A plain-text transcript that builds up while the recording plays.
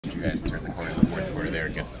you guys turn the corner in the fourth quarter there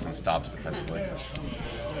and get some stops defensively?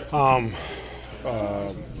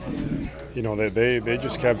 They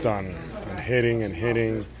just kept on hitting and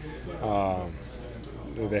hitting.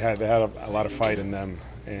 They had a lot of fight in them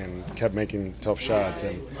and kept making tough shots.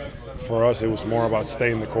 And for us, it was more about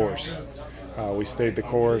staying the course. We stayed the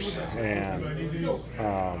course, and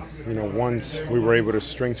once we were able to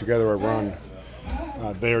string together a run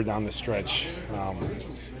there down the stretch,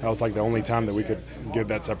 that was like the only time that we could get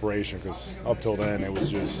that separation, because up till then it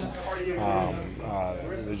was just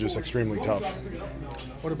they're just extremely tough.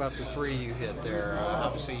 What about the three you hit there?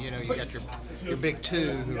 Obviously, you got your big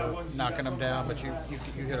two who are knocking them down, but you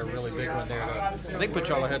hit a really big one there. I think put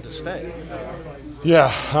y'all ahead to stay.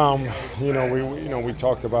 Yeah, we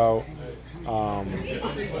talked about them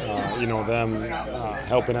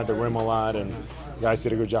helping at the rim a lot, and guys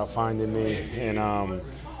did a good job finding me, and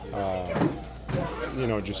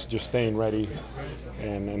just staying ready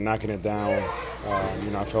and knocking it down.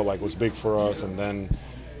 I felt like it was big for us, and then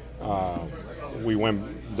we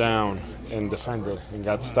went down and defended and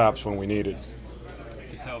got stops when we needed.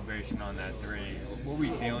 The celebration on that three, what were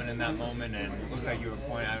you feeling in that moment? And it looked like you were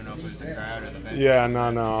pointing, I don't know if it was the crowd or the bench. Yeah,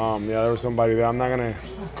 no. There was somebody there. I'm not going to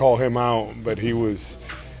call him out, but he was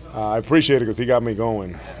I appreciate it because he got me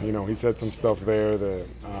going. He said some stuff there that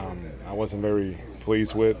I wasn't very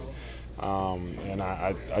pleased with, and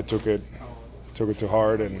I took it to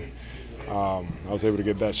heart, and I was able to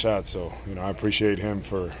get that shot. So I appreciate him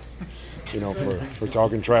for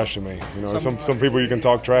talking trash to me. Some people you can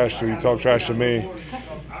talk trash to. You talk trash to me,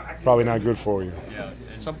 probably not good for you. Yeah.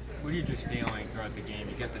 What are you just feeling throughout the game?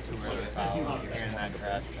 You get the two early fouls. You're hearing that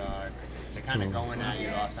trash talk. They're kind of going at you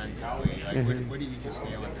offensively. What are you just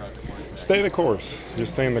feeling throughout the course? Stay the course.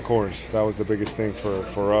 Just stay in the course. That was the biggest thing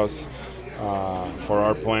for us. For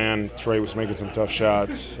our plan, Trey was making some tough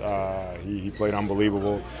shots. He played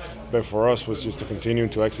unbelievable. But for us was just to continue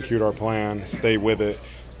to execute our plan, stay with it,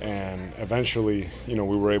 and eventually, we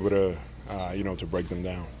were able to, to break them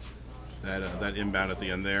down. That inbound at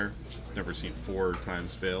the end there, never seen 4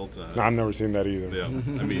 times failed. No, I've never seen that either. Yeah,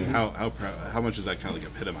 I mean, how much is that kind of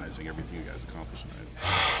like epitomizing everything you guys accomplished tonight?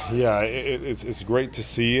 Yeah, it's great to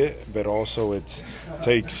see it, but also it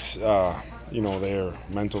takes their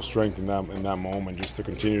mental strength in that moment, just to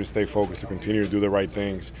continue to stay focused, to continue to do the right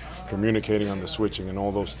things, communicating on the switching and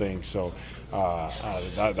all those things. So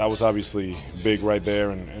that was obviously big right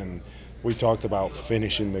there, and we talked about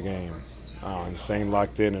finishing the game and staying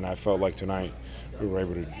locked in, and I felt like tonight we were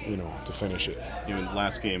able to to finish it. Even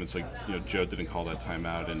last game, it's like Joe didn't call that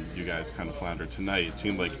timeout, and you guys kind of floundered. Tonight, it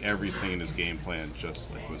seemed like everything in his game plan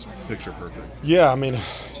just was picture perfect. Yeah, I mean,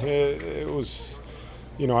 it was.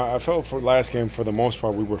 I felt for last game, for the most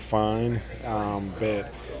part, we were fine.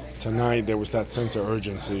 But tonight, there was that sense of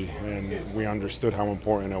urgency, and we understood how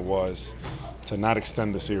important it was to not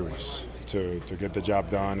extend the series, to get the job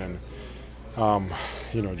done. And,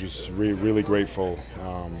 just really grateful,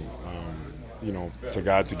 to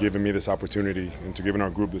God to giving me this opportunity and to giving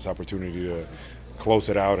our group this opportunity to close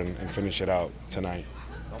it out and finish it out tonight.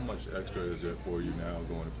 How much extra is there for you now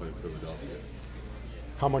going to play Philadelphia?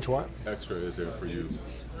 How much what? Extra is there for you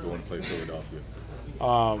going to play Philadelphia?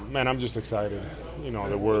 Man, I'm just excited,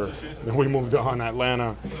 that we moved on.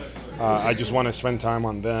 Atlanta, I just want to spend time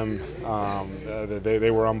on them.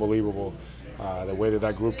 They were unbelievable. The way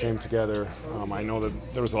that group came together. I know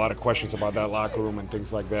that there was a lot of questions about that locker room and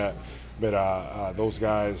things like that, but those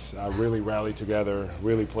guys really rallied together,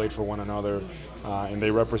 really played for one another, and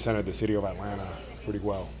they represented the city of Atlanta pretty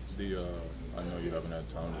well. I know you haven't had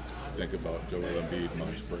time to think about Joel Embiid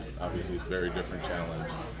much, but obviously it's a very different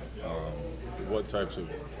challenge.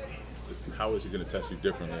 How is he going to test you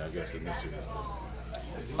differently, I guess, than this year?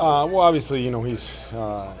 Well, obviously, he's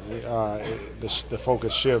the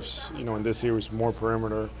focus shifts. In this series, more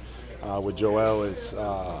perimeter. With Joel, is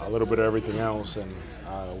a little bit of everything else, and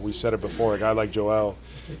we've said it before. A guy like Joel,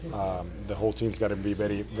 the whole team's got to be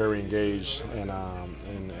very, very engaged, and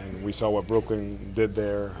we saw what Brooklyn did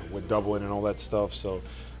there with doubling and all that stuff. So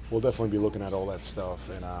we'll definitely be looking at all that stuff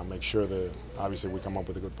and make sure that obviously we come up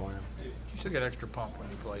with a good plan. You still get extra pumped when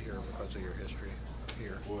you play here because of your history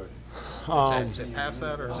here. Is it past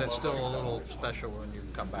that, or is it still a little special when you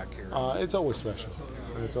come back here? It's always special.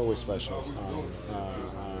 It's always special.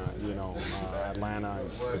 Atlanta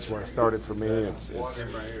is where it started for me.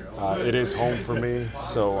 It is home for me.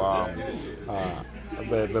 So,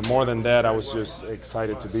 but more than that, I was just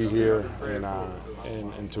excited to be here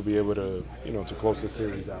and to be able to to close the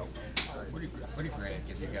series out. What did Grant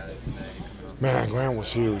give you guys tonight? Man, Grant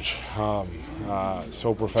was huge.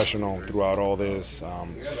 So professional throughout all this.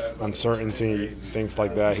 Uncertainty, things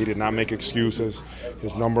like that. He did not make excuses.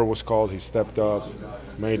 His number was called. He stepped up,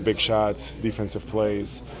 made big shots, defensive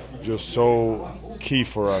plays. Just so key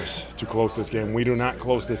for us to close this game. We do not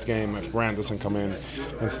close this game if Grant doesn't come in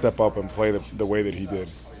and step up and play the way that he did.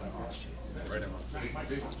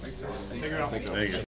 Thank you.